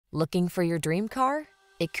Looking for your dream car?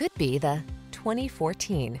 It could be the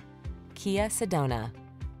 2014 Kia Sedona.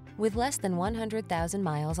 With less than 100,000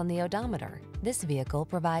 miles on the odometer, this vehicle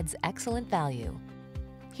provides excellent value.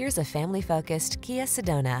 Here's a family-focused Kia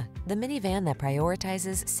Sedona, the minivan that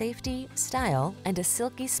prioritizes safety, style, and a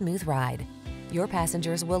silky smooth ride. Your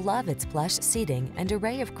passengers will love its plush seating and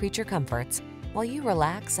array of creature comforts, while you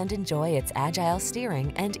relax and enjoy its agile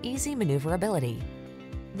steering and easy maneuverability.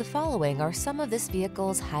 The following are some of this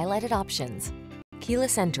vehicle's highlighted options: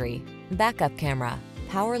 keyless entry, backup camera,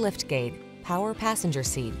 power liftgate, power passenger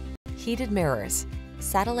seat, heated mirrors,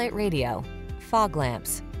 satellite radio, fog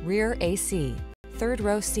lamps, rear AC, third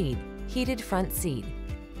row seat, heated front seat.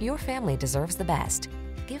 Your family deserves the best.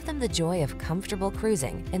 Give them the joy of comfortable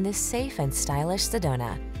cruising in this safe and stylish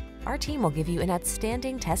Sedona. Our team will give you an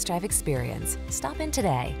outstanding test drive experience. Stop in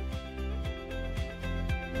today.